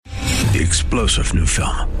The explosive new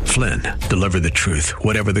film, Flynn, deliver the truth,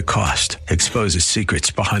 whatever the cost. Exposes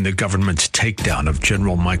secrets behind the government's takedown of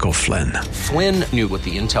General Michael Flynn. Flynn knew what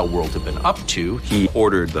the intel world had been up to. He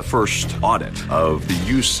ordered the first audit of the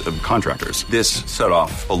use of contractors. This set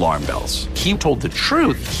off alarm bells. He told the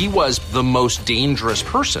truth. He was the most dangerous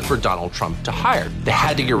person for Donald Trump to hire. They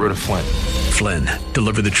had to get rid of Flynn. Flynn,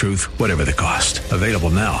 deliver the truth, whatever the cost. Available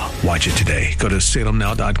now. Watch it today. Go to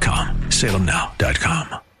salemnow.com.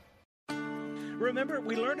 salemnow.com. Remember,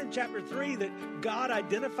 we learned in chapter 3 that God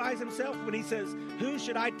identifies himself when he says, who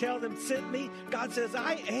should I tell them sent me? God says,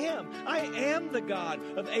 I am. I am the God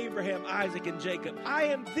of Abraham, Isaac, and Jacob. I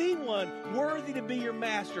am the one worthy to be your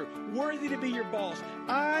master, worthy to be your boss.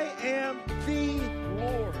 I am the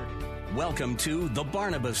Lord. Welcome to The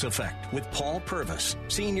Barnabas Effect with Paul Purvis,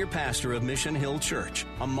 Senior Pastor of Mission Hill Church,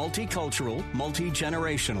 a multicultural,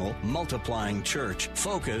 multi-generational, multiplying church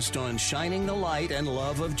focused on shining the light and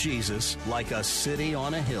love of Jesus like a city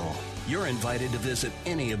on a hill. You're invited to visit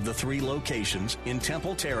any of the 3 locations in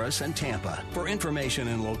Temple Terrace and Tampa. For information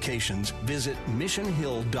and locations, visit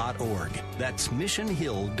missionhill.org. That's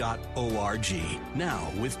missionhill.org.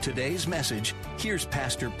 Now, with today's message, here's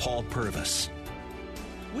Pastor Paul Purvis.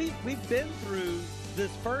 We've been through this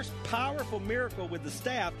first powerful miracle with the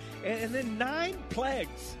staff, and then 9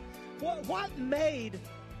 plagues. What made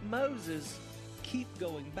Moses keep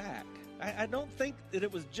going back? I don't think that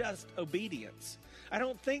it was just obedience. I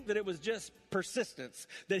don't think that it was just persistence,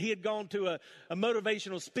 that he had gone to a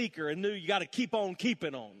motivational speaker and knew you got to keep on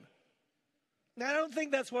keeping on. Now, I don't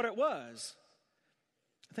think that's what it was.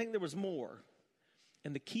 I think there was more.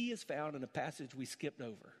 And the key is found in a passage we skipped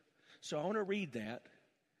over. So I want to read that.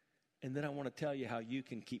 And then I want to tell you how you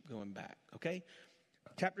can keep going back, okay?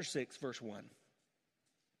 Chapter 6, verse 1.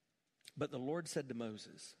 But the Lord said to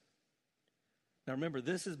Moses. Now remember,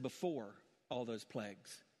 this is before all those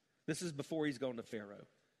plagues. This is before he's gone to Pharaoh.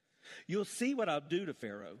 You'll see what I'll do to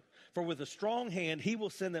Pharaoh. For with a strong hand, he will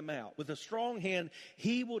send them out. With a strong hand,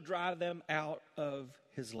 he will drive them out of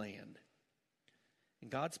his land. And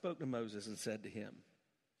God spoke to Moses and said to him,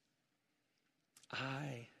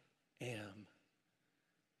 I am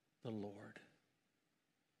the Lord.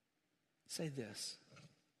 Say this.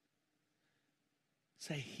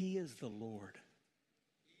 Say, he is the Lord.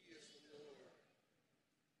 He is the Lord.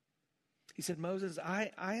 He said, Moses,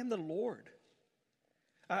 I am the Lord.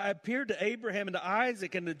 I appeared to Abraham and to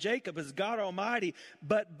Isaac and to Jacob as God Almighty,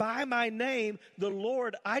 but by my name, the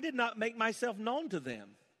Lord, I did not make myself known to them.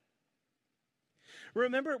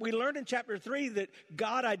 Remember, we learned in chapter 3 that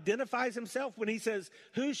God identifies himself when he says,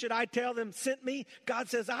 who should I tell them sent me? God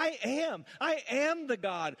says, I am. I am the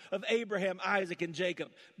God of Abraham, Isaac, and Jacob.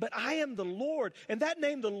 But I am the Lord. And that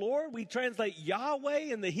name, the Lord, we translate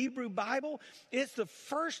Yahweh in the Hebrew Bible. It's the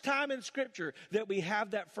first time in Scripture that we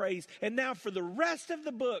have that phrase. And now for the rest of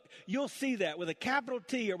the book, you'll see that with a capital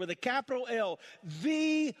T or with a capital L.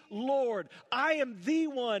 The Lord. I am the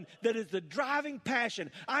one that is the driving passion.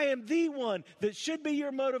 I am the one that should be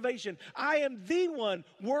your motivation. I am the one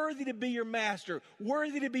worthy to be your master,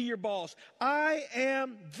 worthy to be your boss. I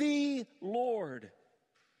am the Lord.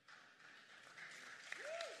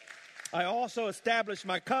 I also established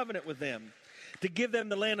my covenant with them to give them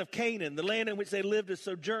the land of Canaan, the land in which they lived as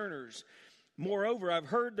sojourners. Moreover, I've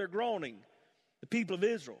heard their groaning, the people of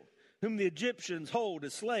Israel, whom the Egyptians hold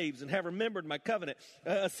as slaves, and have remembered my covenant.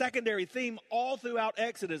 A secondary theme all throughout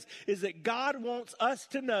Exodus is that God wants us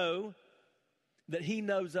to know that he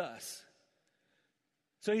knows us.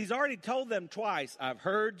 So he's already told them twice, I've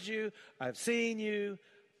heard you, I've seen you,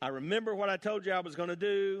 I remember what I told you I was going to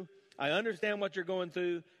do, I understand what you're going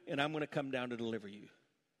through, and I'm going to come down to deliver you.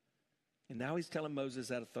 And now he's telling Moses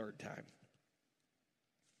that a third time.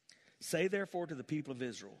 Say therefore to the people of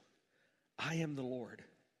Israel, I am the Lord,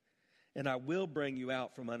 and I will bring you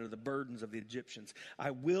out from under the burdens of the Egyptians.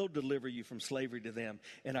 I will deliver you from slavery to them,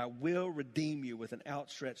 and I will redeem you with an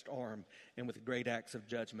outstretched arm and with great acts of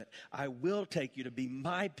judgment. I will take you to be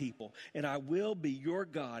my people, and I will be your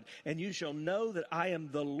God, and you shall know that I am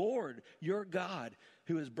the Lord, your God,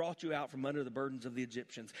 who has brought you out from under the burdens of the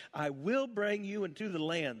Egyptians. I will bring you into the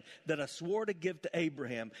land that I swore to give to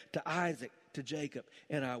Abraham, to Isaac, to Jacob,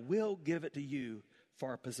 and I will give it to you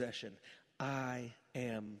for a possession. I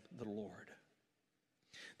am the Lord.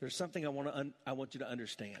 There's something I want you to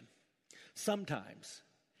understand. Sometimes,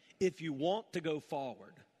 if you want to go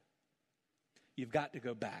forward, you've got to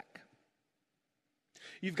go back.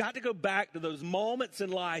 You've got to go back to those moments in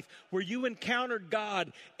life where you encountered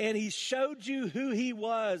God and he showed you who he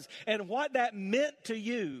was and what that meant to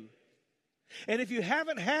you. And if you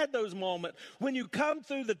haven't had those moments, when you come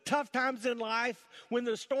through the tough times in life, when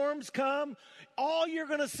the storms come, all you're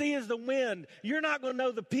going to see is the wind. You're not going to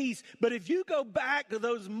know the peace. But if you go back to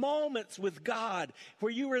those moments with God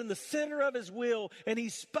where you were in the center of his will and he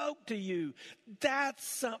spoke to you, that's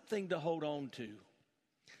something to hold on to.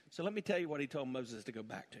 So let me tell you what he told Moses to go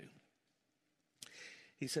back to.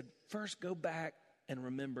 He said, first go back and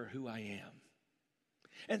remember who I am.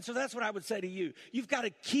 And so that's what I would say to you. You've got to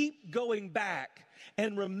keep going back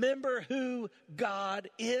and remember who God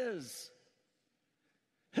is.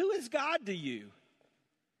 Who is God to you?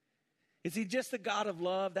 Is he just the God of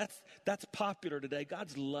love? That's popular today.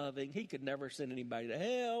 God's loving. He could never send anybody to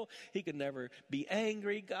hell. He could never be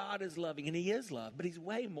angry. God is loving, and he is love, but he's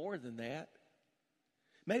way more than that.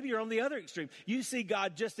 Maybe you're on the other extreme. You see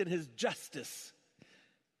God just in his justice.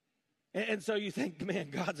 And so you think, man,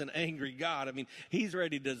 God's an angry God. I mean, he's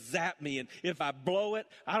ready to zap me. And if I blow it,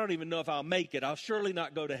 I don't even know if I'll make it. I'll surely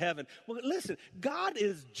not go to heaven. Well, listen, God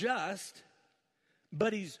is just,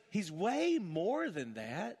 but he's way more than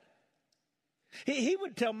that. He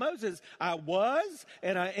would tell Moses, I was,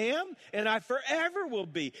 and I am, and I forever will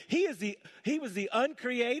be. He was the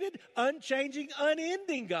uncreated, unchanging,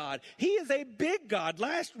 unending God. He is a big God.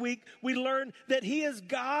 Last week, we learned that he is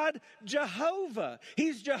God Jehovah.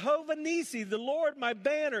 He's Jehovah Nisi, the Lord my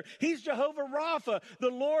banner. He's Jehovah Rapha, the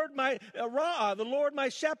Lord my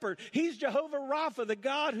shepherd. He's Jehovah Rapha, the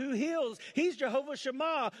God who heals. He's Jehovah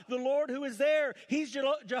Shammah, the Lord who is there. He's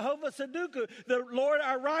Jehovah Saduku, the Lord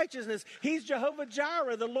our righteousness. He's Jehovah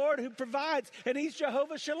Jireh, the Lord who provides, and he's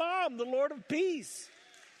Jehovah Shalom, the Lord of peace.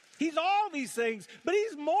 He's all these things, but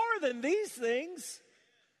he's more than these things.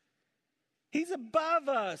 He's above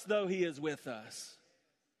us, though he is with us.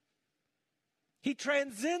 He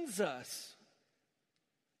transcends us.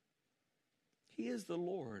 He is the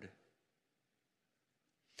Lord.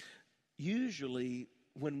 Usually,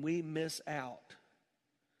 when we miss out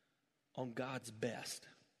on God's best,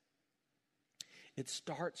 it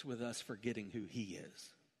starts with us forgetting who he is.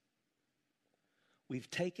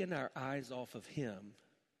 We've taken our eyes off of him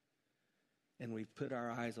and we've put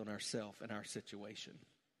our eyes on ourselves and our situation.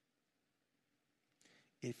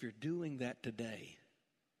 If you're doing that today,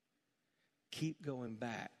 keep going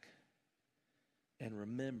back and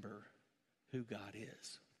remember who God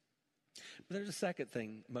is. But there's a second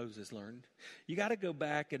thing Moses learned. You got to go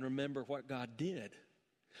back and remember what God did.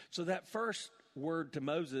 So that first word to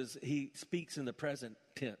Moses, he speaks in the present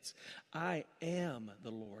tense. I am the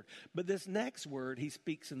Lord. But this next word, he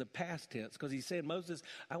speaks in the past tense because he's saying, Moses,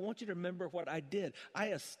 I want you to remember what I did.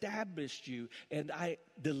 I established you and I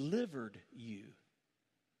delivered you.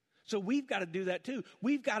 So we've got to do that too.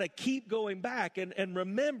 We've got to keep going back and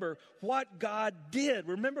remember what God did.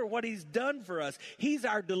 Remember what he's done for us. He's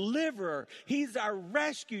our deliverer. He's our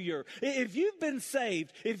rescuer. If you've been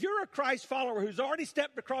saved, if you're a Christ follower who's already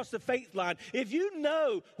stepped across the faith line, if you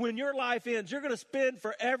know when your life ends, you're going to spend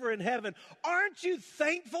forever in heaven, aren't you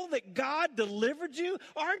thankful that God delivered you?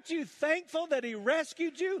 Aren't you thankful that he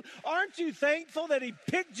rescued you? Aren't you thankful that he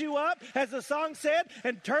picked you up, as the song said,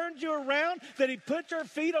 and turned you around, that he put your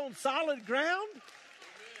feet on solid ground?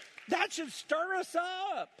 That should stir us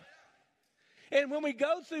up. And when we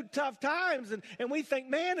go through tough times and we think,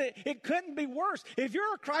 man, it couldn't be worse. If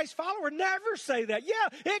you're a Christ follower, never say that.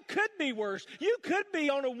 Yeah, it could be worse. You could be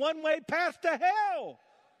on a one-way path to hell.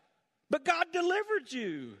 But God delivered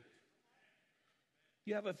you.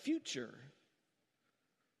 You have a future.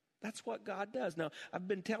 That's what God does. Now, I've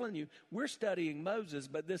been telling you, we're studying Moses,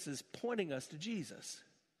 but this is pointing us to Jesus.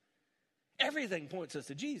 Everything points us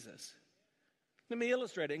to Jesus. Let me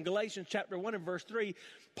illustrate it. In Galatians chapter 1 and verse 3,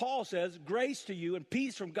 Paul says, grace to you and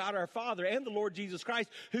peace from God our Father and the Lord Jesus Christ,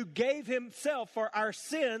 who gave himself for our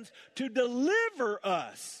sins to deliver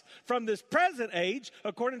us from this present age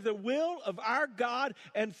according to the will of our God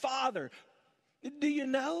and Father. Do you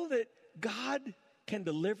know that God can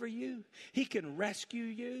deliver you? He can rescue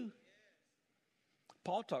you.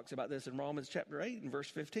 Paul talks about this in Romans chapter 8 and verse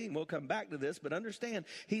 15. We'll come back to this, but understand,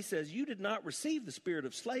 he says, you did not receive the spirit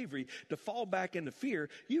of slavery to fall back into fear.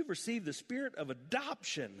 You've received the spirit of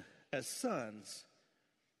adoption as sons,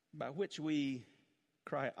 by which we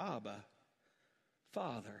cry, Abba,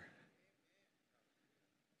 Father.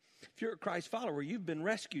 If you're a Christ follower, you've been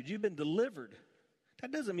rescued, you've been delivered.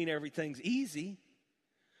 That doesn't mean everything's easy.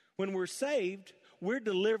 When we're saved, we're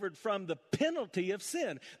delivered from the penalty of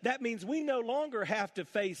sin. That means we no longer have to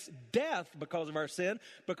face death because of our sin,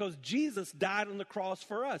 because Jesus died on the cross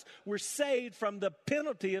for us. We're saved from the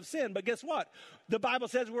penalty of sin. But guess what? The Bible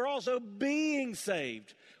says we're also being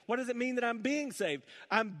saved. What does it mean that I'm being saved?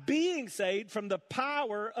 I'm being saved from the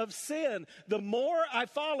power of sin. The more I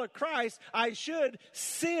follow Christ, I should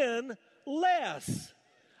sin less.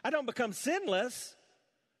 I don't become sinless,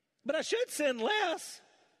 but I should sin less.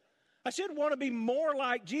 I should want to be more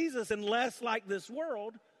like Jesus and less like this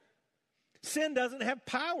world. Sin doesn't have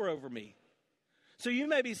power over me. So you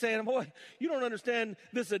may be saying, boy, you don't understand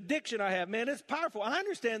this addiction I have. Man, it's powerful. I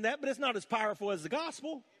understand that, but it's not as powerful as the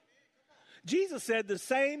gospel. Jesus said the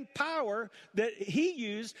same power that he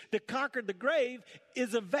used to conquer the grave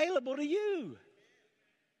is available to you.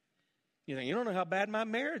 You think, you don't know how bad my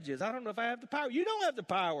marriage is. I don't know if I have the power. You don't have the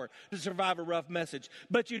power to survive a rough message,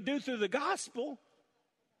 but you do through the gospel.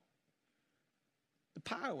 The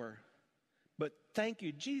power. But thank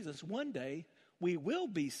you, Jesus, one day we will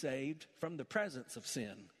be saved from the presence of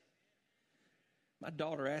sin. My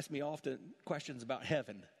daughter asked me often questions about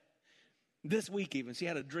heaven. This week even, she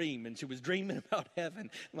had a dream, and she was dreaming about heaven.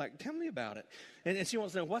 I'm like, tell me about it. And she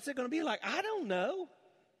wants to know, what's it going to be like? I don't know.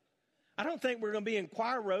 I don't think we're going to be in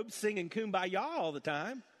choir robes singing Kumbaya all the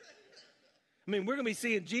time. I mean, we're going to be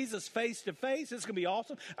seeing Jesus face to face. It's going to be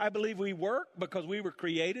awesome. I believe we work because we were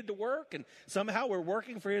created to work, and somehow we're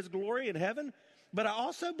working for his glory in heaven. But I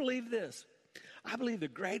also believe this. I believe the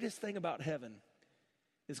greatest thing about heaven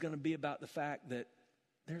is going to be about the fact that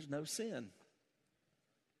there's no sin.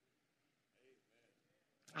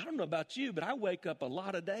 I don't know about you, but I wake up a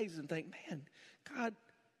lot of days and think, man, God,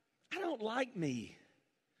 I don't like me.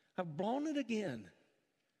 I've blown it again.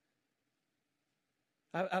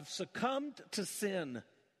 I've succumbed to sin.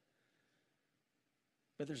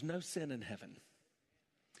 But there's no sin in heaven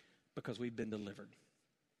because we've been delivered.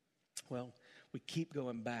 Well, we keep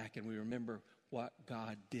going back and we remember what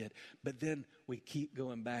God did. But then we keep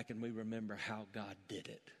going back and we remember how God did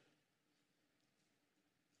it.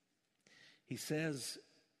 He says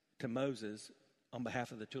to Moses on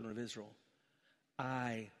behalf of the children of Israel,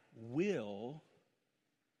 I will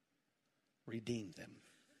redeem them.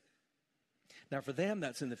 Now for them,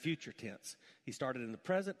 that's in the future tense. He started in the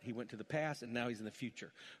present, he went to the past, and now he's in the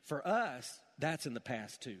future. For us, that's in the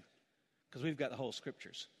past too, because we've got the whole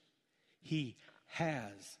scriptures. He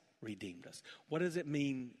has redeemed us. What does it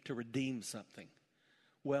mean to redeem something?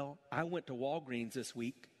 Well, I went to Walgreens this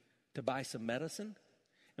week to buy some medicine.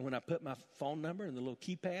 And when I put my phone number in the little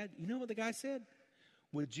keypad, you know what the guy said?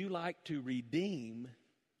 Would you like to redeem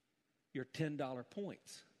your $10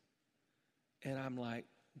 points? And I'm like,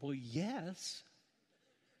 well, yes.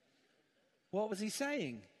 What was he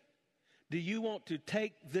saying? Do you want to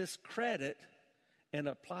take this credit and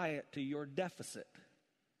apply it to your deficit?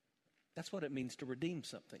 That's what it means to redeem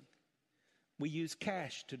something. We use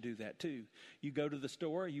cash to do that too. You go to the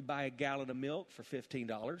store, you buy a gallon of milk for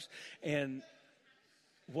 $15, and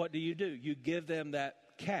what do? You give them that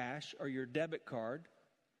cash or your debit card,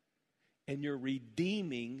 and you're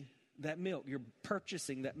redeeming that milk. You're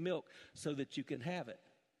purchasing that milk so that you can have it.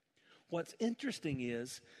 What's interesting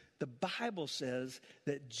is the Bible says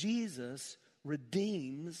that Jesus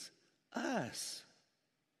redeems us.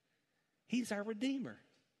 He's our Redeemer.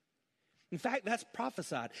 In fact, that's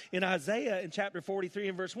prophesied. In Isaiah, in chapter 43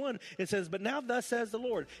 and verse 1, it says, but now thus says the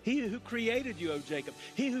Lord, he who created you, O Jacob,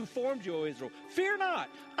 he who formed you, O Israel, fear not,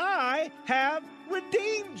 I have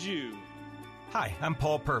redeemed you. Hi, I'm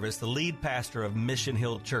Paul Purvis, the lead pastor of Mission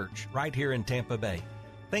Hill Church, right here in Tampa Bay.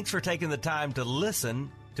 Thanks for taking the time to listen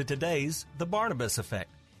to today's The Barnabas Effect.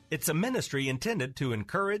 It's a ministry intended to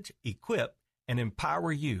encourage, equip, and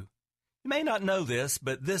empower you. You may not know this,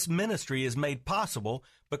 but this ministry is made possible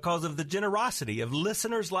because of the generosity of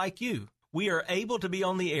listeners like you. We are able to be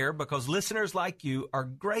on the air because listeners like you are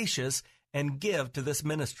gracious and give to this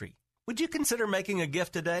ministry. Would you consider making a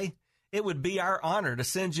gift today? It would be our honor to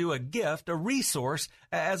send you a gift, a resource,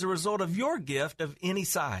 as a result of your gift of any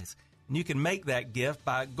size. And you can make that gift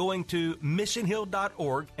by going to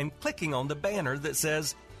missionhill.org and clicking on the banner that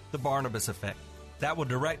says The Barnabas Effect. That will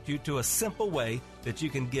direct you to a simple way that you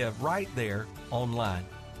can give right there online.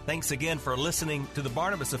 Thanks again for listening to The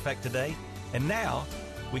Barnabas Effect today. And now,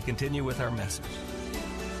 we continue with our message.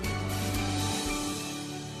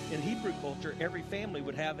 In Hebrew culture, every family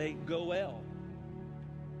would have a goel,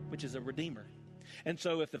 which is a redeemer. And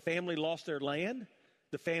so if the family lost their land,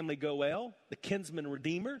 the family goel, the kinsman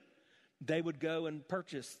redeemer, they would go and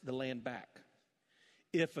purchase the land back.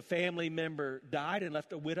 If a family member died and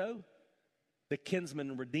left a widow, the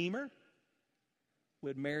kinsman redeemer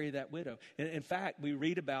would marry that widow. And in fact, we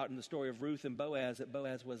read about in the story of Ruth and Boaz that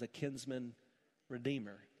Boaz was a kinsman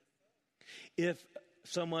redeemer. If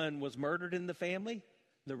someone was murdered in the family,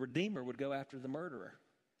 the redeemer would go after the murderer.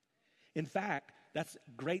 In fact, that's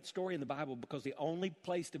a great story in the Bible because the only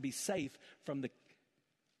place to be safe from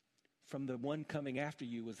the one coming after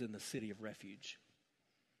you was in the city of refuge.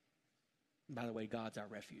 By the way, God's our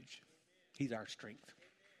refuge. He's our strength.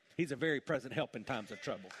 He's a very present help in times of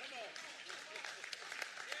trouble.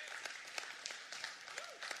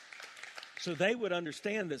 So they would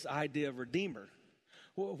understand this idea of redeemer.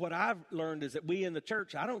 Well, what I've learned is that we in the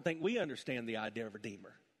church, I don't think we understand the idea of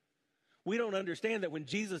redeemer. We don't understand that when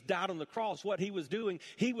Jesus died on the cross, what he was doing,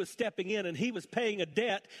 he was stepping in and he was paying a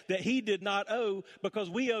debt that he did not owe because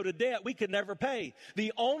we owed a debt we could never pay.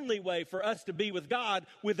 The only way for us to be with God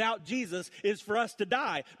without Jesus is for us to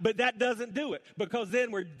die. But that doesn't do it because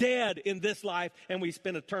then we're dead in this life and we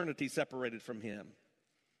spend eternity separated from him.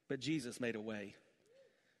 But Jesus made a way.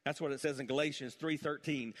 That's what it says in Galatians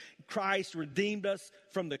 3:13. Christ redeemed us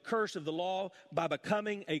from the curse of the law by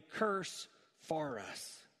becoming a curse for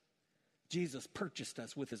us. Jesus purchased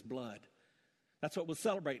us with his blood. That's what we'll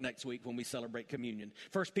celebrate next week when we celebrate communion.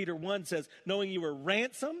 1 Peter 1 says, knowing you were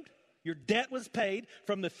ransomed, your debt was paid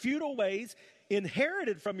from the futile ways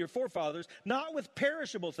inherited from your forefathers, not with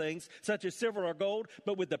perishable things such as silver or gold,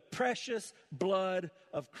 but with the precious blood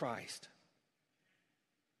of Christ.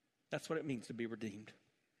 That's what it means to be redeemed.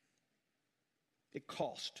 It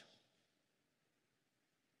cost.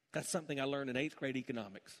 That's something I learned in 8th grade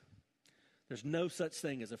economics. There's no such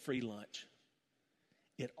thing as a free lunch.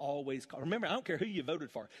 It always costs. Remember, I don't care who you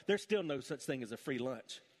voted for. There's still no such thing as a free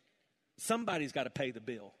lunch. Somebody's got to pay the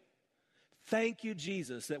bill. Thank you,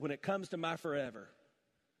 Jesus, that when it comes to my forever,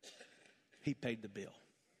 he paid the bill.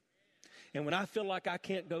 And when I feel like I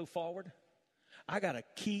can't go forward, I got to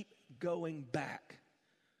keep going back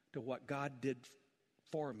to what God did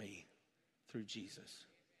for me through Jesus.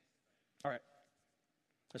 All right,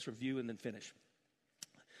 let's review and then finish.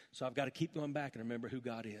 So I've got to keep going back and remember who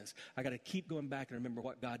God is. I got to keep going back and remember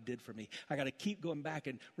what God did for me. I got to keep going back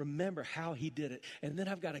and remember how he did it. And then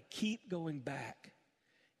I've got to keep going back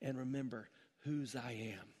and remember whose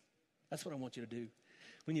I am. That's what I want you to do.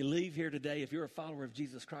 When you leave here today, if you're a follower of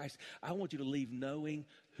Jesus Christ, I want you to leave knowing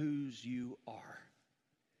whose you are.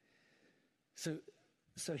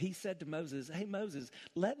 So he said to Moses, hey, Moses,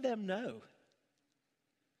 let them know.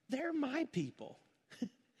 They're my people.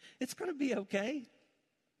 It's going to be okay.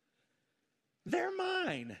 They're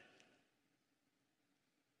mine.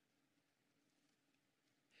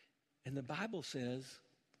 And the Bible says,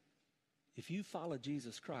 if you follow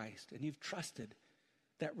Jesus Christ and you've trusted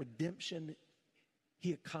that redemption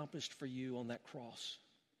he accomplished for you on that cross,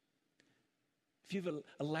 if you've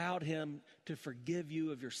allowed him to forgive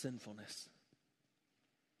you of your sinfulness,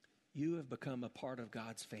 you have become a part of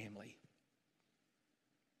God's family.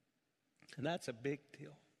 And that's a big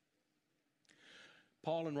deal.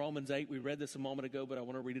 Paul in Romans 8, we read this a moment ago, but I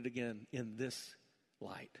want to read it again in this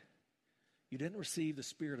light. You didn't receive the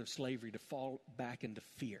spirit of slavery to fall back into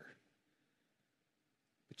fear,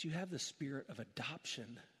 but you have the spirit of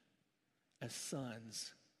adoption as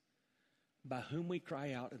sons, by whom we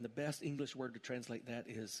cry out, and the best English word to translate that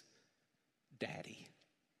is daddy,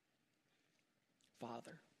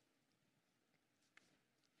 father.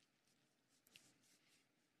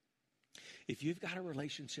 If you've got a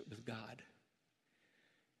relationship with God,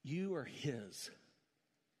 you are his.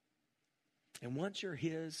 And once you're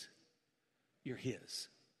his, you're his.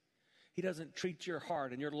 He doesn't treat your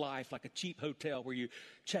heart and your life like a cheap hotel where you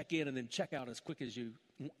check in and then check out as quick as you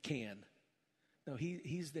can. No,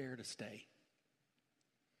 he's there to stay.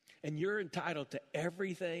 And you're entitled to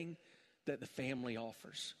everything that the family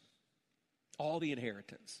offers. All the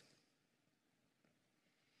inheritance.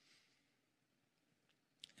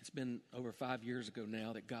 It's been over 5 years ago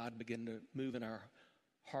now that God began to move in our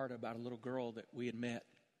heart about a little girl that we had met.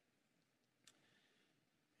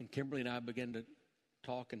 And Kimberly and I began to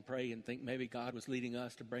talk and pray and think maybe God was leading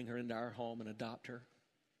us to bring her into our home and adopt her.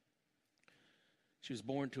 She was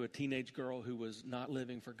born to a teenage girl who was not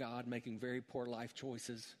living for God, making very poor life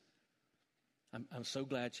choices. I'm so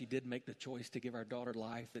glad she did make the choice to give our daughter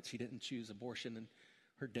life, that she didn't choose abortion and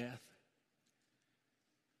her death.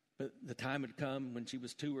 But the time had come when she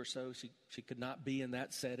was 2 or so, she could not be in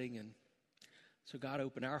that setting, and so God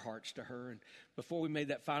opened our hearts to her. And before we made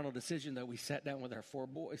that final decision, though, we sat down with our 4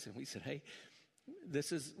 boys and we said, hey,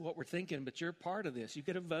 this is what we're thinking, but you're part of this. You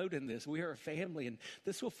get a vote in this. We are a family, and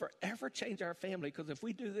this will forever change our family, because if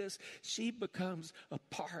we do this, she becomes a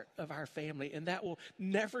part of our family, and that will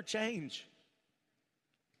never change.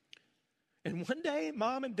 And one day,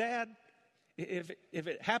 Mom and Dad If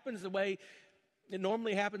it happens the way it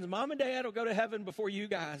normally happens, Mom and Dad will go to heaven before you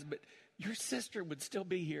guys, but your sister would still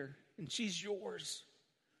be here, and she's yours.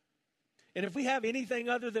 And if we have anything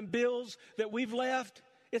other than bills that we've left,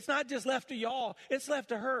 it's not just left to y'all, it's left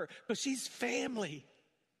to her, because she's family.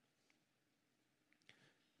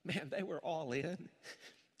 Man, they were all in.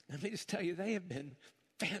 Let me just tell you, they have been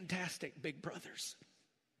fantastic big brothers.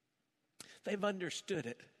 They've understood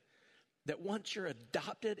it, that once you're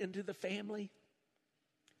adopted into the family,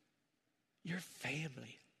 you're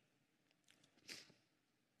family.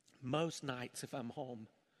 Most nights, if I'm home,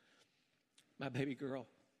 my baby girl,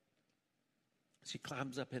 she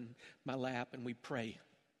climbs up in my lap and we pray.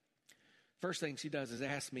 First thing she does is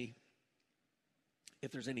ask me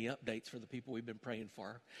if there's any updates for the people we've been praying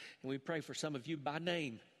for. And we pray for some of you by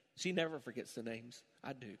name. She never forgets the names.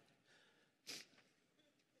 I do.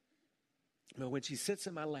 But when she sits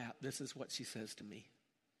in my lap, this is what she says to me.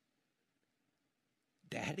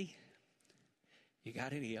 Daddy, you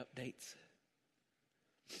got any updates?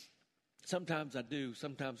 Sometimes I do,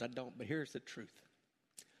 sometimes I don't, but here's the truth.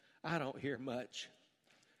 I don't hear much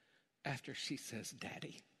after she says,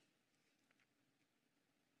 Daddy.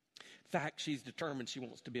 In fact, she's determined she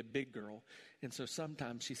wants to be a big girl, and so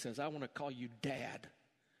sometimes she says, I want to call you Dad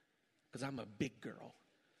because I'm a big girl.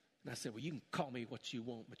 And I said, well, you can call me what you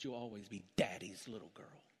want, but you'll always be Daddy's little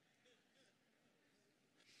girl.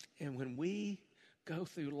 And when we go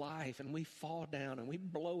through life and we fall down and we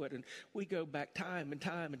blow it and we go back time and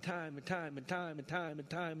time and time and time and time and time and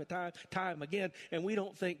time and time again, and we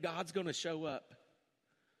don't think God's going to show up,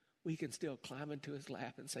 we can still climb into his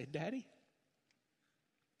lap and say, Daddy,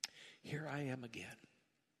 here I am again.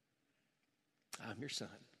 I'm your son.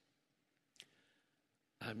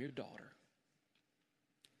 I'm your daughter.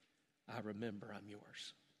 I remember I'm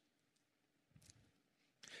yours.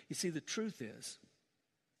 You see, the truth is,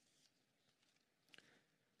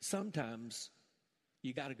 sometimes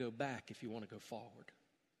you got to go back if you want to go forward.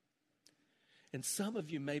 And some of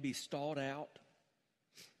you may be stalled out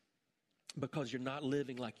because you're not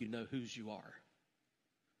living like you know whose you are.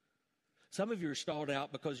 Some of you are stalled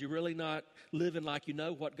out because you're really not living like you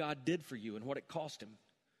know what God did for you and what it cost him.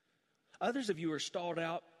 Others of you are stalled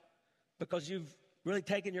out because you've really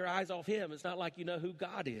taken your eyes off him. It's not like you know who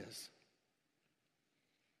God is.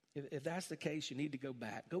 If that's the case, you need to go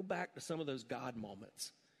back. Go back to some of those God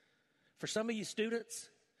moments. For some of you students,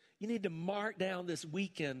 you need to mark down this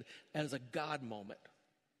weekend as a God moment.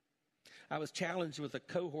 I was challenged with a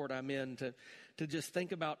cohort I'm in to just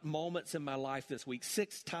think about moments in my life this week,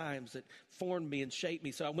 6 times that formed me and shaped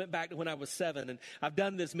me. So I went back to when I was 7, and I've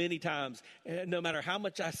done this many times. And no matter how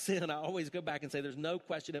much I sin, I always go back and say, there's no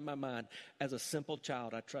question in my mind. As a simple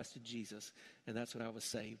child, I trusted Jesus, and that's when I was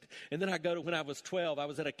saved. And then I go to when I was 12, I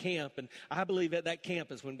was at a camp, and I believe at that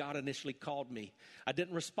camp is when God initially called me. I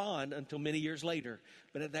didn't respond until many years later,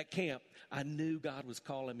 but at that camp, I knew God was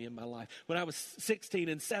calling me in my life. When I was 16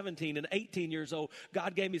 and 17 and 18 years old,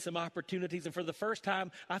 God gave me some opportunities, and for the first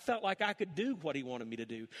time, I felt like I could do what he wanted me to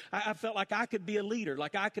do. I felt like I could be a leader,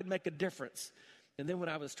 like I could make a difference. And then when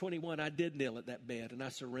I was 21, I did kneel at that bed, and I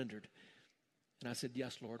surrendered. And I said,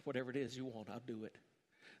 yes, Lord, whatever it is you want, I'll do it.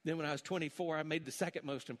 Then when I was 24, I made the second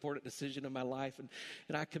most important decision of my life, and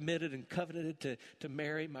I committed and covenanted to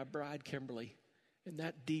marry my bride, Kimberly. And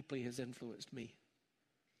that deeply has influenced me.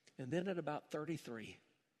 And then at about 33,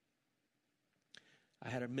 I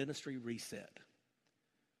had a ministry reset.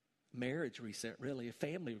 Marriage reset, really, a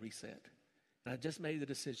family reset. And I just made the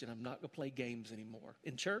decision I'm not going to play games anymore.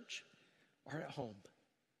 In church or at home.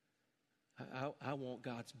 I want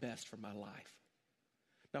God's best for my life.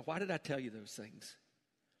 Now, why did I tell you those things?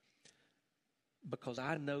 Because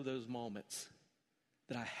I know those moments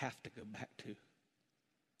that I have to go back to.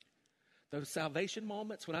 Those salvation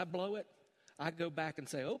moments, when I blow it, I go back and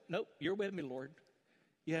say, oh, nope, you're with me, Lord.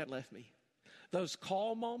 You hadn't left me. Those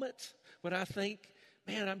call moments when I think,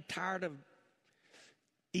 man, I'm tired of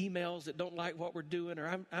emails that don't like what we're doing, or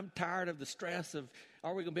I'm tired of the stress of,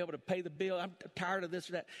 are we going to be able to pay the bill? I'm tired of this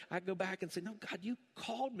or that. I go back and say, no, God, you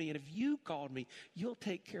called me, and if you called me, you'll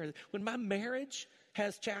take care of it. When my marriage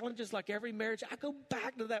has challenges like every marriage, I go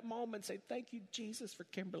back to that moment and say, thank you, Jesus, for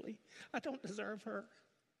Kimberly. I don't deserve her.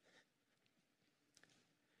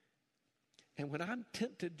 And when I'm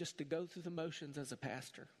tempted just to go through the motions as a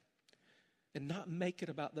pastor and not make it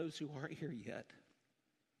about those who aren't here yet,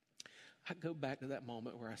 I go back to that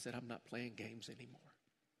moment where I said, I'm not playing games anymore.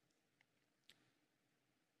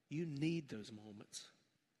 You need those moments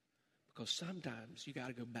because sometimes you got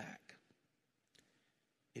to go back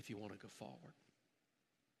if you want to go forward.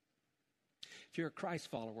 If you're a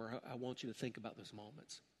Christ follower, I want you to think about those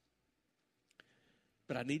moments.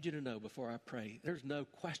 But I need you to know before I pray, there's no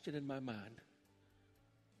question in my mind.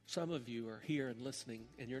 Some of you are here and listening,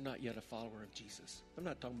 and you're not yet a follower of Jesus. I'm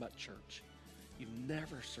not talking about church. You've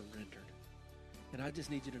never surrendered. And I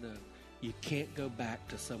just need you to know, you can't go back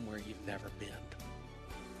to somewhere you've never been.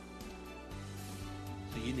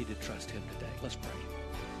 So you need to trust him today. Let's pray.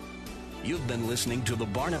 You've been listening to The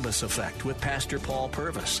Barnabas Effect with Pastor Paul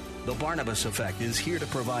Purvis. The Barnabas Effect is here to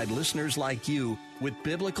provide listeners like you with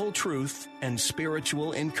biblical truth and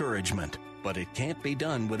spiritual encouragement. But it can't be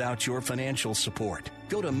done without your financial support.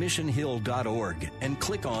 Go to missionhill.org and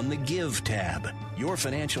click on the Give tab. Your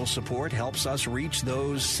financial support helps us reach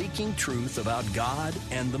those seeking truth about God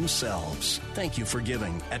and themselves. Thank you for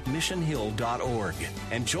giving at missionhill.org.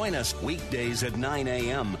 And join us weekdays at 9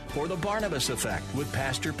 a.m. for The Barnabas Effect with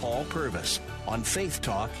Pastor Paul Purvis on Faith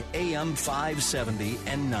Talk, AM 570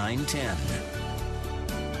 and 910.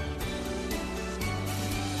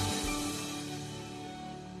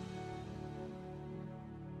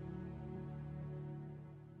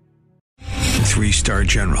 Three-star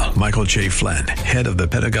General Michael J. Flynn, head of the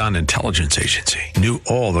Pentagon Intelligence Agency, knew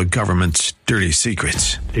all the government's dirty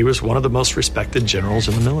secrets. He was one of the most respected generals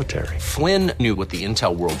in the military. Flynn knew what the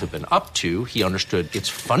intel world had been up to. He understood its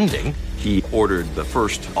funding. He ordered the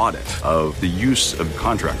first audit of the use of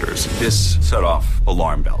contractors. This set off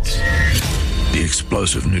alarm bells. The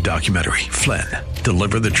explosive new documentary, Flynn,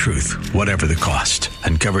 Deliver the Truth, Whatever the Cost,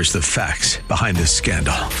 uncovers the facts behind this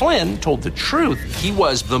scandal. Flynn told the truth. He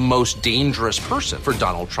was the most dangerous person for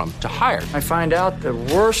Donald Trump to hire. I find out the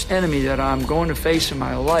worst enemy that I'm going to face in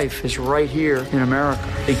my life is right here in America.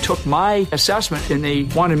 They took my assessment and they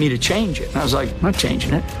wanted me to change it. And I was like, I'm not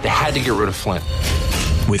changing it. They had to get rid of Flynn.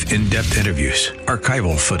 With in-depth interviews,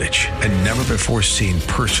 archival footage, and never-before-seen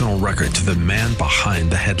personal records of the man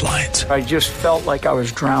behind the headlines. I just felt like I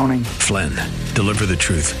was drowning. Flynn, Deliver the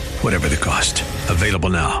Truth, Whatever the Cost. Available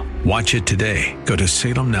now. Watch it today. Go to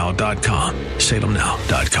salemnow.com.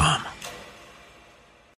 salemnow.com.